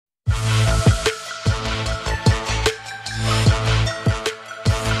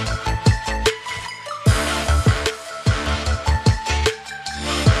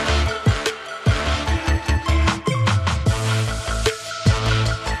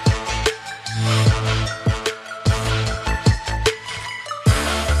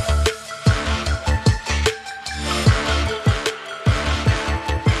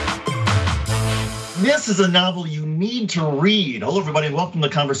is a novel you need to read. Hello, everybody, and welcome to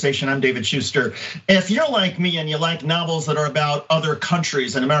the conversation. I'm David Shuster. If you're like me and you like novels that are about other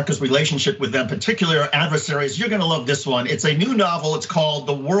countries and America's relationship with them, particularly our adversaries, you're gonna love this one. It's a new novel. It's called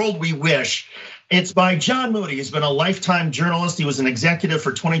The World We Wish. It's by John Moody. He's been a lifetime journalist. He was an executive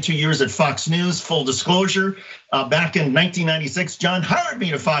for 22 years at Fox News. Full disclosure, back in 1996, John hired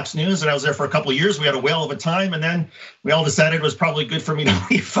me to Fox News, and I was there for a couple of years. We had a whale of a time, and then we all decided it was probably good for me to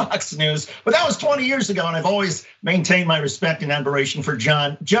leave Fox News. But that was 20 years ago, and I've always maintained my respect and admiration for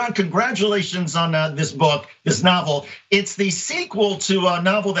John. John, congratulations on this book, this novel. It's the sequel to a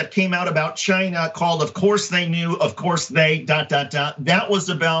novel that came out about China called Of Course They Knew, Of Course They ... That was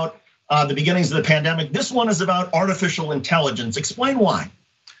about the beginnings of the pandemic. This one is about artificial intelligence. Explain why.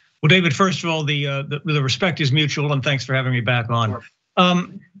 Well, David, first of all, the respect is mutual, and thanks for having me back on. Sure.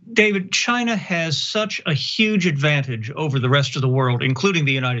 David, China has such a huge advantage over the rest of the world, including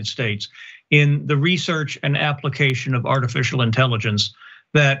the United States, in the research and application of artificial intelligence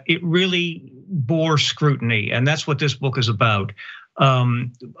that it really bore scrutiny, and that's what this book is about.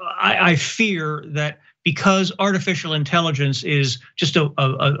 I fear that because artificial intelligence is just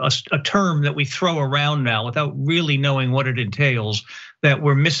a term that we throw around now without really knowing what it entails, that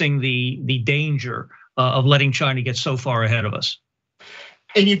we're missing the danger of letting China get so far ahead of us.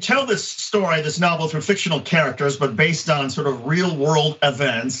 And you tell this story, this novel, through fictional characters, but based on sort of real world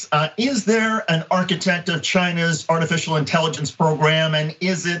events. Is there an architect of China's artificial intelligence program? And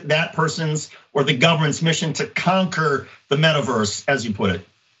is it that person's or the government's mission to conquer the metaverse, as you put it?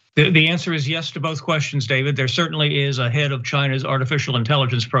 The answer is yes to both questions, David. There certainly is a head of China's artificial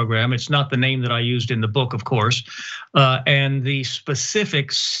intelligence program. It's not the name that I used in the book, of course. And the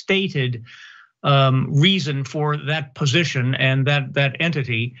specific stated reason for that position and that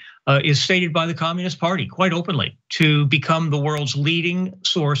entity is stated by the Communist Party quite openly, to become the world's leading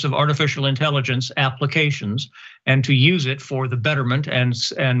source of artificial intelligence applications and to use it for the betterment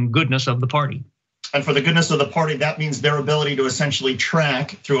and goodness of the party. And for the goodness of the party, that means their ability to essentially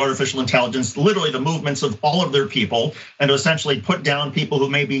track through artificial intelligence, literally the movements of all of their people, and to essentially put down people who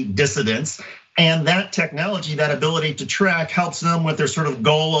may be dissidents. And that technology, that ability to track, helps them with their sort of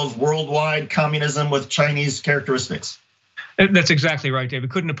goal of worldwide communism with Chinese characteristics. That's exactly right,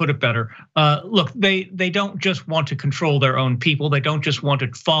 David. Couldn't have put it better. Look, they don't just want to control their own people. They don't just want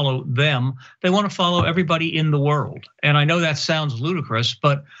to follow them. They want to follow everybody in the world. And I know that sounds ludicrous,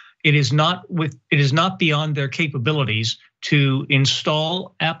 but it is not beyond their capabilities to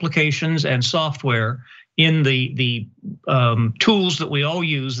install applications and software in the tools that we all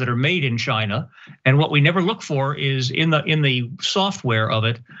use that are made in China. And what we never look for is in the software of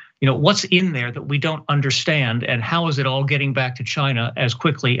it, what's in there that we don't understand, and how is it all getting back to China as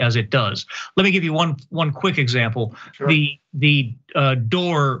quickly as it does? Let me give you one quick example. Sure. The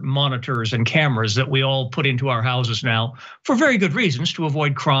door monitors and cameras that we all put into our houses now for very good reasons, to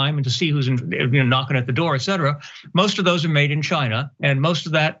avoid crime and to see who's knocking at the door, et cetera. Most of those are made in China, and most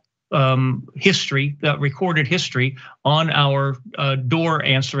of that history, that recorded history on our door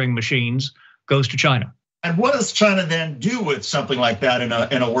answering machines, goes to China. And what does China then do with something like that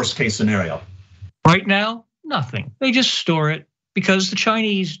in a worst case scenario? Right now, nothing. They just store it, because the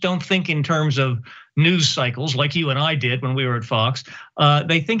Chinese don't think in terms of news cycles like you and I did when we were at Fox.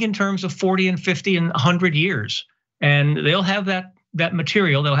 They think in terms of 40 and 50 and 100 years. And they'll have that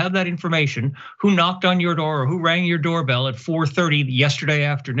material, they'll have that information, who knocked on your door or who rang your doorbell at 4:30 yesterday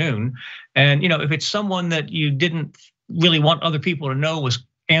afternoon. And if it's someone that you didn't really want other people to know was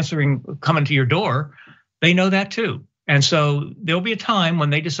coming to your door, they know that too. And so there'll be a time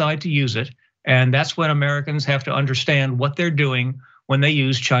when they decide to use it. And that's when Americans have to understand what they're doing when they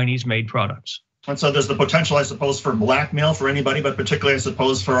use Chinese-made products. And so there's the potential, I suppose, for blackmail for anybody, but particularly, I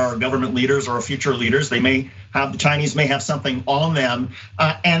suppose, for our government leaders or our future leaders. The Chinese may have something on them.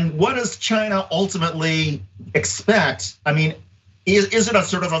 And what does China ultimately expect? I mean, is it a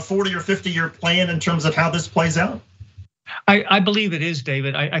sort of a 40 or 50-year plan in terms of how this plays out? I believe it is,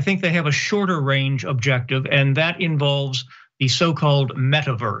 David. I think they have a shorter range objective, and that involves the so-called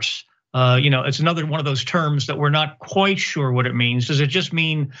metaverse. It's another one of those terms that we're not quite sure what it means. Does it just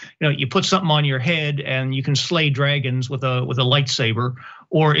mean, you put something on your head and you can slay dragons with a lightsaber,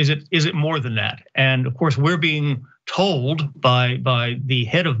 or is it more than that? And of course, we're being told by the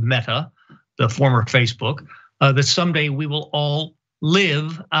head of Meta, the former Facebook, that someday we will all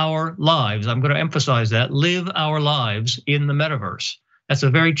live our lives. I'm going to emphasize that, live our lives in the metaverse. That's a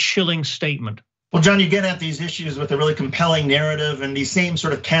very chilling statement. Well, John, you get at these issues with a really compelling narrative and the same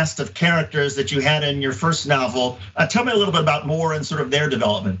sort of cast of characters that you had in your first novel. Tell me a little bit about more and sort of their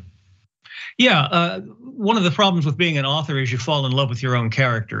development. Yeah, one of the problems with being an author is you fall in love with your own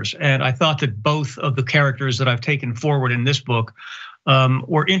characters. And I thought that both of the characters that I've taken forward in this book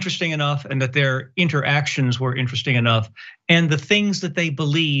were interesting enough, and that their interactions were interesting enough, and the things that they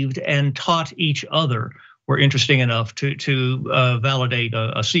believed and taught each other were interesting enough to validate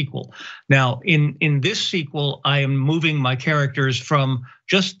a sequel. Now, in this sequel, I am moving my characters from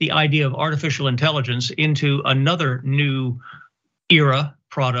just the idea of artificial intelligence into another new era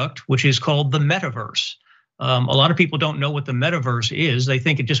product, which is called the metaverse. A lot of people don't know what the metaverse is. They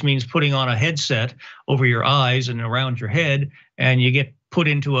think it just means putting on a headset over your eyes and around your head, and you get put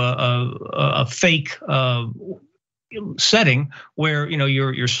into a fake setting where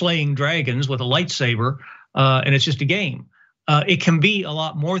you're slaying dragons with a lightsaber, and it's just a game. It can be a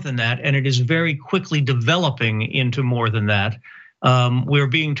lot more than that, and it is very quickly developing into more than that. We're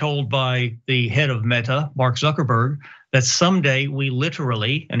being told by the head of Meta, Mark Zuckerberg, that someday we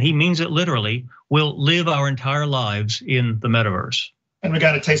literally, and he means it literally, will live our entire lives in the metaverse. And we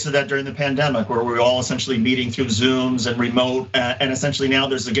got a taste of that during the pandemic, where we were all essentially meeting through Zooms and remote, and essentially now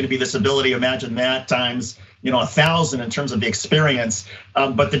there's going to be this ability. Imagine that times 1,000 in terms of the experience.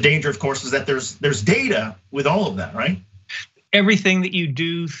 But the danger, of course, is that there's data with all of that, right? Everything that you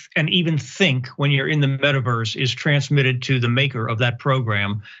do and even think when you're in the metaverse is transmitted to the maker of that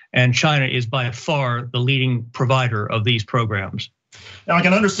program, and China is by far the leading provider of these programs. Now, I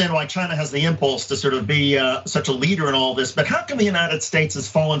can understand why China has the impulse to sort of be such a leader in all this, but how come the United States has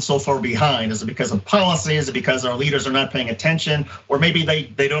fallen so far behind? Is it because of policy? Is it because our leaders are not paying attention, or maybe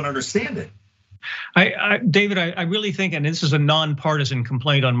they don't understand it? David, I really think, and this is a nonpartisan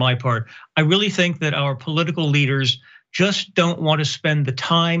complaint on my part, I really think that our political leaders just don't want to spend the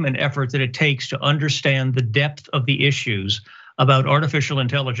time and effort that it takes to understand the depth of the issues about artificial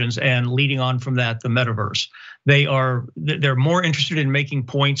intelligence, and leading on from that, the metaverse. They're more interested in making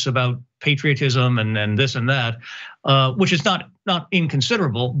points about patriotism and this and that, which is not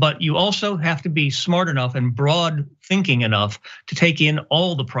inconsiderable, but you also have to be smart enough and broad thinking enough to take in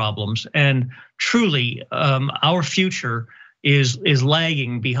all the problems. And truly, our future is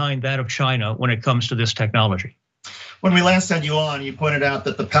lagging behind that of China when it comes to this technology. When we last had you on, you pointed out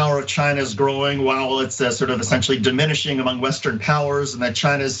that the power of China is growing while it's sort of essentially diminishing among Western powers, and that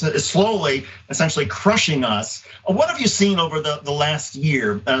China is slowly essentially crushing us. What have you seen over the last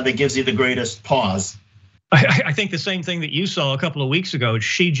year that gives you the greatest pause? I think the same thing that you saw a couple of weeks ago.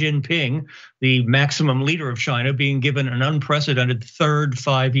 Xi Jinping, the maximum leader of China, being given an unprecedented third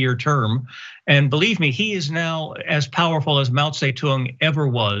 5-year term. And believe me, he is now as powerful as Mao Zedong ever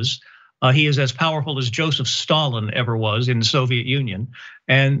was. He is as powerful as Joseph Stalin ever was in the Soviet Union.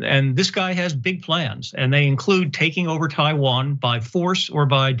 And this guy has big plans, and they include taking over Taiwan by force or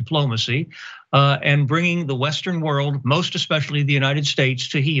by diplomacy, and bringing the Western world, most especially the United States,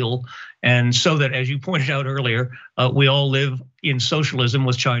 to heel. And so that, as you pointed out earlier, we all live in socialism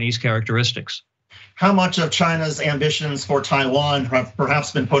with Chinese characteristics. How much of China's ambitions for Taiwan have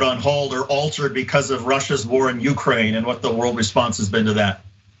perhaps been put on hold or altered because of Russia's war in Ukraine, and what the world response has been to that?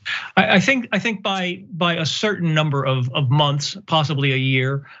 I think by a certain number of months, possibly a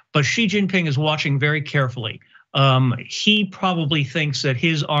year, but Xi Jinping is watching very carefully. He probably thinks that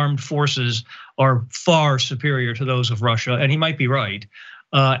his armed forces are far superior to those of Russia, and he might be right.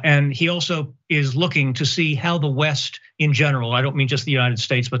 And he also is looking to see how the West in general, I don't mean just the United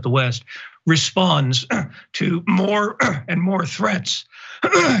States, but the West, responds to more and more threats,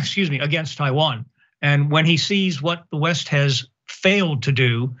 excuse me, against Taiwan. And when he sees what the West has failed to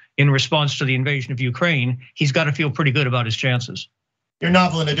do in response to the invasion of Ukraine, he's got to feel pretty good about his chances. Your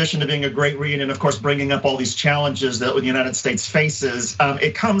novel, in addition to being a great read and of course bringing up all these challenges that the United States faces,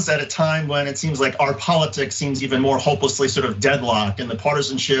 it comes at a time when it seems like our politics seems even more hopelessly sort of deadlocked, and the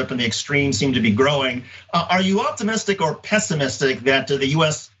partisanship and the extremes seem to be growing. Are you optimistic or pessimistic that the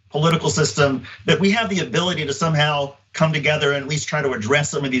US political system, that we have the ability to somehow come together and at least try to address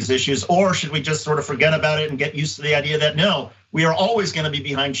some of these issues? Or should we just sort of forget about it and get used to the idea that no, we are always going to be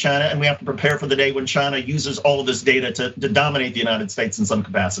behind China, and we have to prepare for the day when China uses all of this data to dominate the United States in some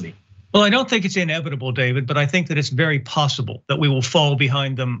capacity? Well, I don't think it's inevitable, David, but I think that it's very possible that we will fall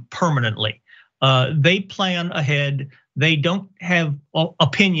behind them permanently. They plan ahead. They don't have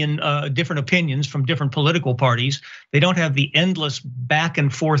different opinions from different political parties. They don't have the endless back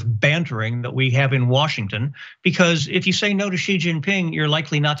and forth bantering that we have in Washington, because if you say no to Xi Jinping, you're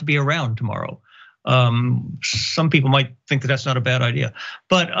likely not to be around tomorrow. Some people might think that that's not a bad idea,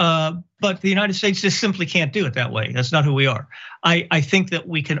 but the United States just simply can't do it that way. That's not who we are. I think that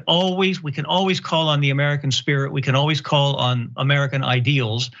we can always call on the American spirit. We can always call on American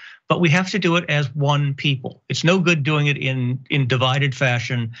ideals, but we have to do it as one people. It's no good doing it in divided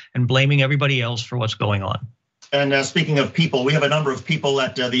fashion and blaming everybody else for what's going on. And speaking of people, we have a number of people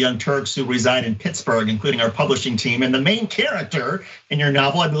at the Young Turks who reside in Pittsburgh, including our publishing team. And the main character in your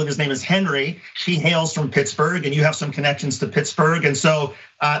novel, I believe his name is Henry. He hails from Pittsburgh, and you have some connections to Pittsburgh. And so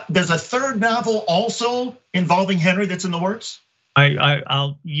there's a third novel also involving Henry that's in the works.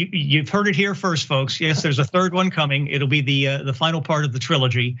 You've heard it here first, folks. Yes, there's a third one coming. It'll be the final part of the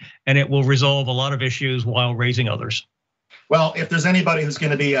trilogy, and it will resolve a lot of issues while raising others. Well, if there's anybody who's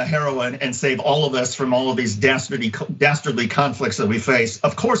going to be a heroine and save all of us from all of these dastardly conflicts that we face,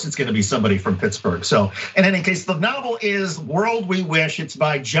 of course it's going to be somebody from Pittsburgh. So in any case, the novel is World We Wish. It's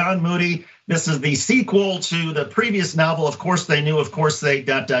by John Moody. This is the sequel to the previous novel. Of course they knew, of course they ...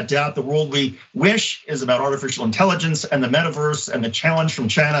 The World We Wish is about artificial intelligence and the metaverse and the challenge from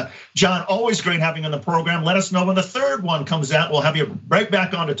China. John, always great having you on the program. Let us know when the third one comes out. We'll have you right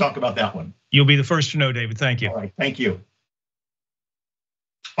back on to talk about that one. You'll be the first to know, David. Thank you. All right, thank you.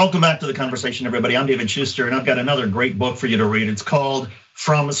 Welcome back to the conversation, everybody. I'm David Shuster, and I've got another great book for you to read. It's called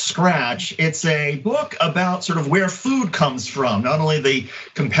From Scratch. It's a book about sort of where food comes from, not only the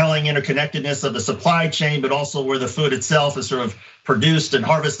compelling interconnectedness of the supply chain, but also where the food itself is sort of produced and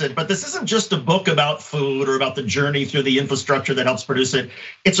harvested. But this isn't just a book about food or about the journey through the infrastructure that helps produce it.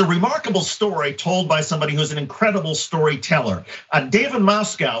 It's a remarkable story told by somebody who's an incredible storyteller. David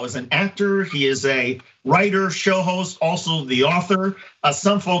Moscow is an actor. He is a writer, show host, also the author.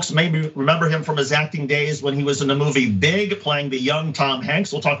 Some folks may remember him from his acting days when he was in the movie Big, playing the young Tom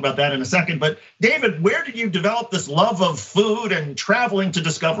Hanks. We'll talk about that in a second. But David, where did you develop this love of food and traveling to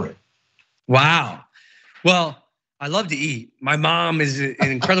discover it? Wow. Well, I love to eat. My mom is an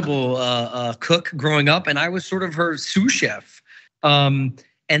incredible cook growing up, and I was sort of her sous chef. And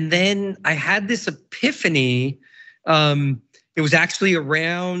then I had this epiphany. It was actually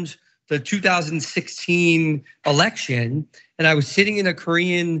around the 2016 election, and I was sitting in a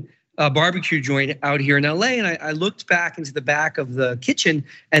Korean barbecue joint out here in LA, and I looked back into the back of the kitchen,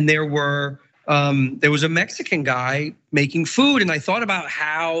 and there was a Mexican guy making food, and I thought about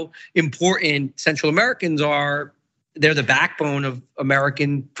how important Central Americans are. They're the backbone of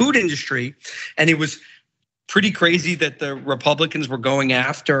American food industry, and it was pretty crazy that the Republicans were going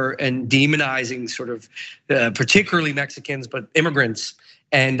after and demonizing sort of particularly Mexicans, but immigrants.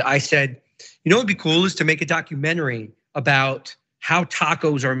 And I said, you know what'd be cool is to make a documentary about how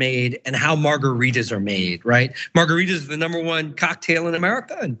tacos are made and how margaritas are made, right? Margaritas is the #1 cocktail in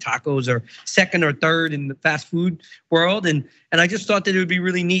America, and tacos are second or third in the fast food world. And I just thought that it would be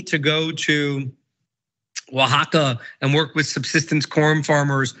really neat to go to Oaxaca and work with subsistence corn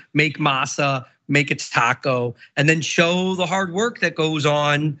farmers, make masa, make its taco, and then show the hard work that goes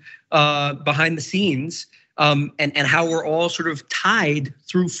on behind the scenes, and how we're all sort of tied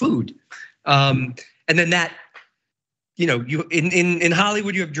through food. And then that, you know, you in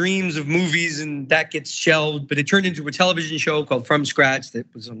Hollywood, you have dreams of movies and that gets shelved, but it turned into a television show called From Scratch that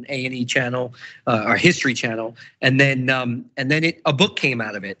was on A&E channel, our History channel. And then a book came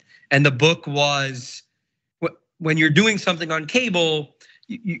out of it. And the book was, when you're doing something on cable,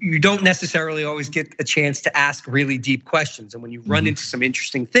 you don't necessarily always get a chance to ask really deep questions. And when you run into some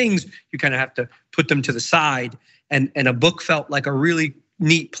interesting things, you kind of have to put them to the side. And a book felt like a really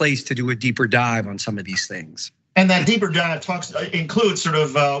neat place to do a deeper dive on some of these things. And that deeper dive includes sort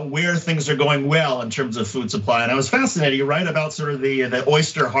of where things are going well in terms of food supply. And I was fascinated, you write about sort of the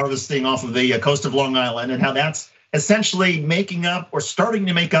oyster harvesting off of the coast of Long Island and how that's essentially making up or starting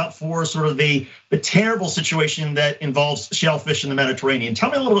to make up for sort of the terrible situation that involves shellfish in the Mediterranean. Tell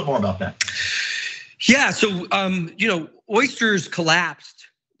me a little bit more about that. Yeah, so oysters collapsed.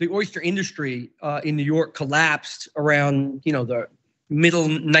 The oyster industry in New York collapsed around the middle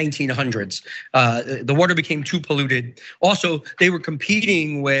 1900s. The water became too polluted. Also, they were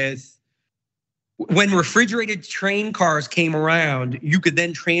competing with, when refrigerated train cars came around, you could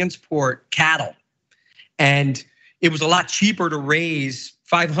then transport cattle. And it was a lot cheaper to raise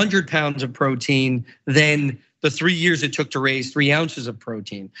 500 pounds of protein than the 3 years it took to raise 3 ounces of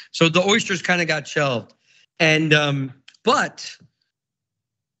protein. So the oysters kind of got shelved. And but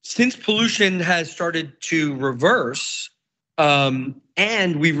since pollution has started to reverse,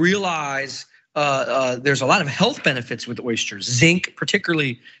 and we realize there's a lot of health benefits with oysters. Zinc,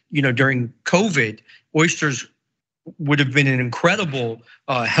 particularly during COVID, oysters would have been an incredible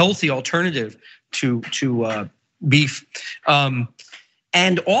healthy alternative to beef.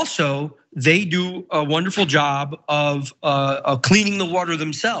 And also, they do a wonderful job of cleaning the water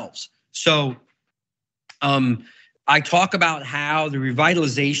themselves. So I talk about how the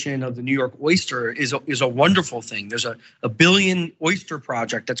revitalization of the New York oyster is a wonderful thing. There's a billion oyster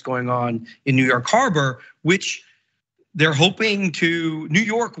project that's going on in New York Harbor, which they're hoping to. New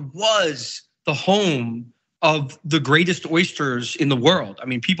York was the home of the greatest oysters in the world. I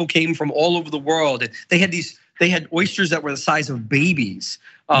mean, people came from all over the world. They had oysters that were the size of babies.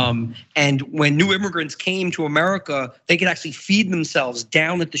 And when new immigrants came to America, they could actually feed themselves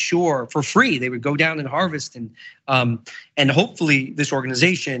down at the shore for free. They would go down and harvest, and hopefully this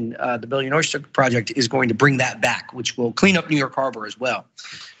organization, the Billion Oyster Project, is going to bring that back, which will clean up New York Harbor as well.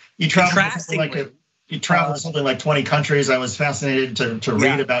 You traveled something like 20 countries. I was fascinated to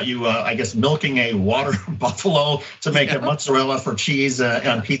read about you, I guess, milking a water buffalo to make a mozzarella for cheese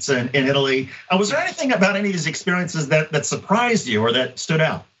on pizza in Italy. Was there anything about any of these experiences that surprised you or that stood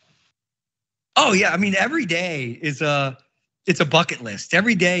out? Oh yeah, I mean, every day it's a bucket list.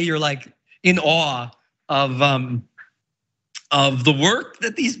 Every day you're like in awe of the work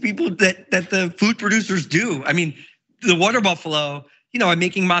that these people that the food producers do. I mean, the water buffalo. I'm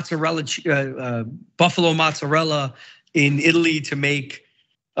making mozzarella, buffalo mozzarella in Italy to make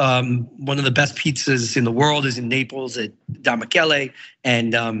one of the best pizzas in the world is in Naples at Da Michele.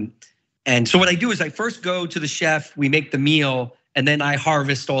 And so what I do is I first go to the chef, we make the meal, and then I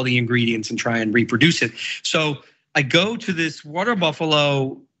harvest all the ingredients and try and reproduce it. So I go to this water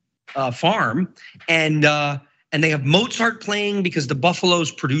buffalo farm, and they have Mozart playing because the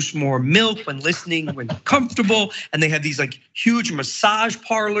buffaloes produce more milk when listening, when comfortable. And they have these like huge massage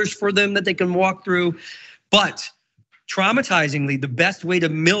parlors for them that they can walk through. But traumatizingly, the best way to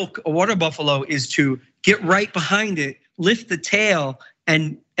milk a water buffalo is to get right behind it, lift the tail,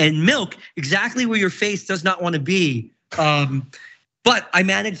 and milk exactly where your face does not want to be. But I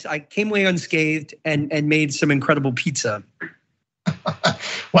managed, I came away unscathed and made some incredible pizza.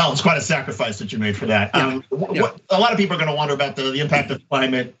 Well, it's quite a sacrifice that you made for that. A lot of people are going to wonder about the impact of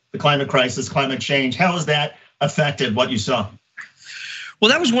the climate crisis, climate change. How has that affected what you saw? Well,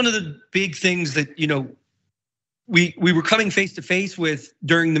 that was one of the big things that we were coming face to face with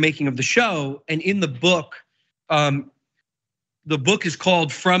during the making of the show. And in the book is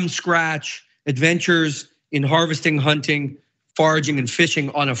called From Scratch: Adventures in Harvesting, Hunting, Foraging, and Fishing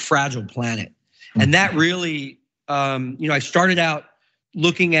on a Fragile Planet. And that really, I started out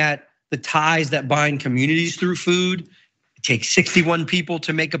looking at the ties that bind communities through food. It takes 61 people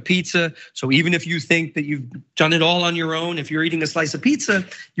to make a pizza. So even if you think that you've done it all on your own, if you're eating a slice of pizza,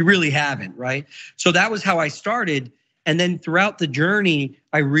 you really haven't, right? So that was how I started. And then throughout the journey,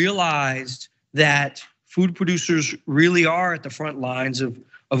 I realized that food producers really are at the front lines of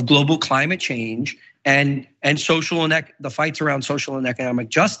global climate change and social and the fights around social and economic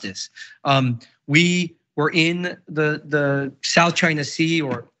justice. We were in the South China Sea,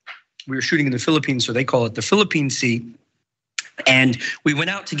 or we were shooting in the Philippines, so they call it the Philippine Sea. And we went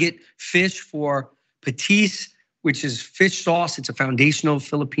out to get fish for patis, which is fish sauce. It's a foundational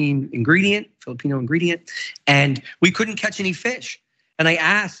Filipino ingredient. And we couldn't catch any fish. And I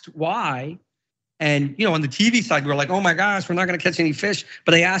asked why. And on the TV side, we were like, oh my gosh, we're not gonna catch any fish.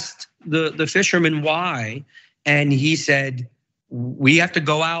 But I asked the fisherman why. And he said, we have to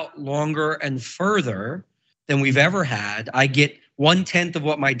go out longer and further than we've ever had. I get 1/10 of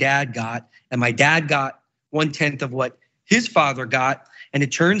what my dad got, and my dad got 1/10 of what his father got. And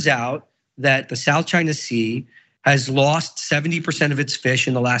it turns out that the South China Sea has lost 70% of its fish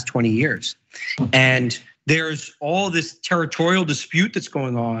in the last 20 years. And there's all this territorial dispute that's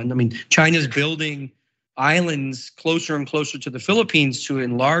going on. I mean, China's building islands closer and closer to the Philippines to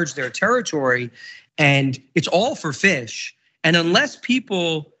enlarge their territory, and it's all for fish. And unless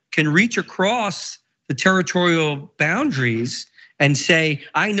people can reach across the territorial boundaries and say,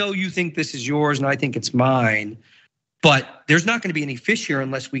 I know you think this is yours and I think it's mine, but there's not going to be any fish here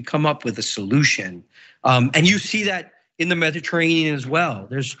unless we come up with a solution. And you see that in the Mediterranean as well.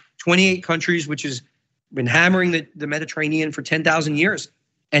 There's 28 countries which has been hammering the Mediterranean for 10,000 years,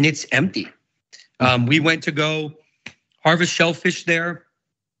 and it's empty. We went to go harvest shellfish there.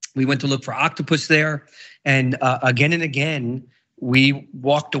 We went to look for octopus there. And again and again, we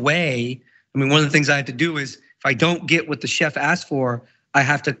walked away. I mean, one of the things I had to do is if I don't get what the chef asked for,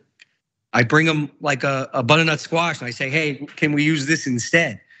 I bring them like a butternut squash and I say, hey, can we use this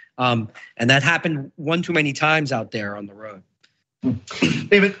instead? And that happened one too many times out there on the road.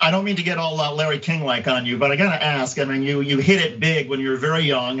 David, I don't mean to get all Larry King-like on you, but I gotta ask, I mean, you hit it big when you were very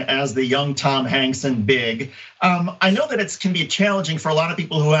young as the young Tom Hanks in Big. I know that it can be challenging for a lot of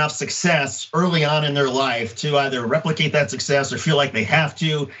people who have success early on in their life to either replicate that success or feel like they have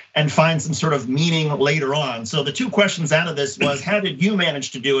to and find some sort of meaning later on. So the two questions out of this was, how did you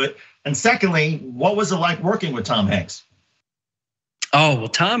manage to do it? And secondly, what was it like working with Tom Hanks? Oh, well,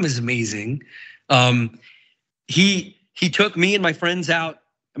 Tom is amazing. He took me and my friends out.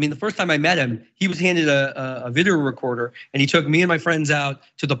 I mean, the first time I met him, he was handed a video recorder, and he took me and my friends out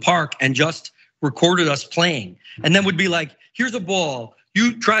to the park and just recorded us playing. And then would be like, here's a ball.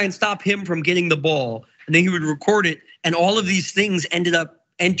 You try and stop him from getting the ball. And then he would record it. And all of these things ended up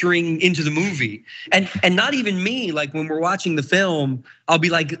entering into the movie. And not even me, like when we're watching the film, I'll be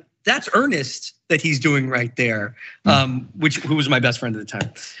like, that's Ernest that he's doing right there, who was my best friend at the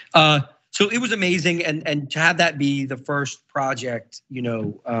time. So it was amazing, and to have that be the first project, you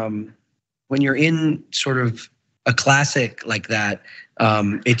know, when you're in sort of a classic like that,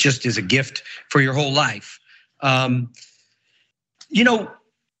 it just is a gift for your whole life. You know,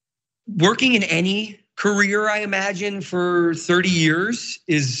 working in any career, I imagine, for 30 years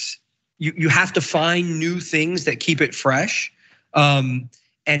is you have to find new things that keep it fresh. And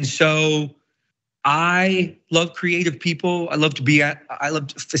so I love creative people. I love to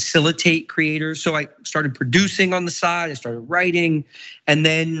facilitate creators. So I started producing on the side. I started writing, and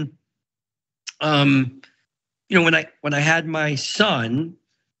then, you know, when I had my son,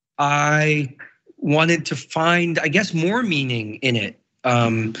 I wanted to find, I guess, more meaning in it.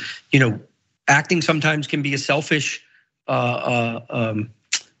 You know, acting sometimes can be a selfish job,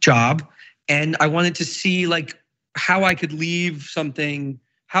 and I wanted to see like how I could leave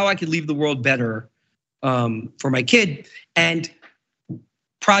the world better for my kid. And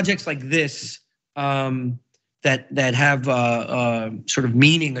projects like this that have sort of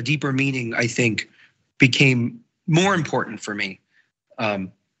meaning, a deeper meaning, I think, became more important for me.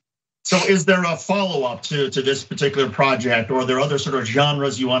 So is there a follow-up to this particular project, or are there other sort of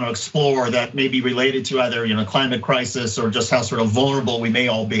genres you want to explore that may be related to either, you know, climate crisis or just how sort of vulnerable we may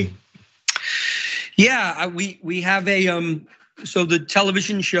all be? Yeah, we have so the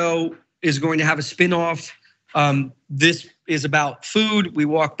television show is going to have a spin-off. This is about food. We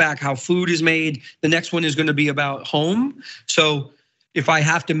walk back how food is made. The next one is going to be about home. So if I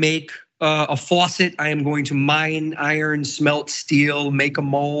have to make a faucet, I am going to mine iron, smelt steel, make a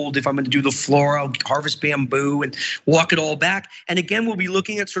mold. If I'm going to do the floor, I'll harvest bamboo and walk it all back. And again, we'll be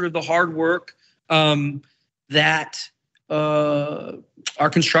looking at sort of the hard work that our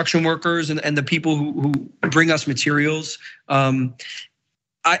construction workers and the people who bring us materials.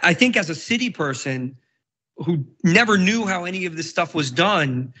 I think as a city person who never knew how any of this stuff was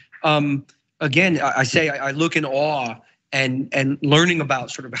done, again, I look in awe and learning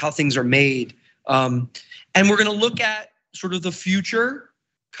about sort of how things are made. And we're going to look at sort of the future,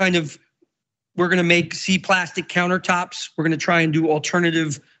 we're going to see plastic countertops. We're going to try and do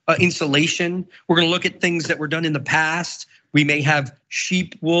alternative insulation. We're going to look at things that were done in the past. We may have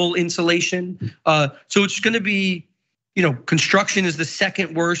sheep wool insulation. So it's going to be, you know, construction is the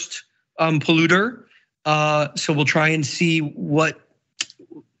second worst polluter. So we'll try and see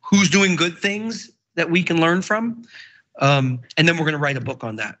who's doing good things that we can learn from. And then we're going to write a book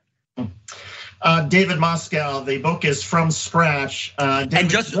on that. David Moscow, the book is From Scratch. I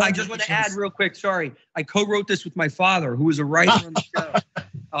just want to add real quick, sorry. I co-wrote this with my father, who was a writer on the show,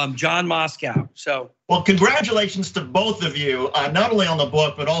 John Moscow. So, well, congratulations to both of you, not only on the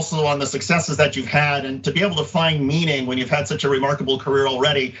book, but also on the successes that you've had, and to be able to find meaning when you've had such a remarkable career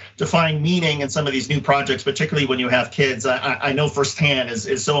already, to find meaning in some of these new projects, particularly when you have kids, I know firsthand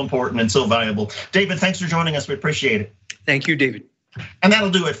is so important and so valuable. David, thanks for joining us. We appreciate it. Thank you, David. And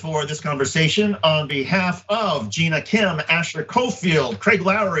that'll do it for this conversation. On behalf of Gina Kim, Asher Cofield, Craig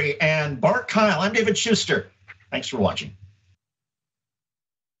Lowry, and Bart Kyle, I'm David Shuster. Thanks for watching.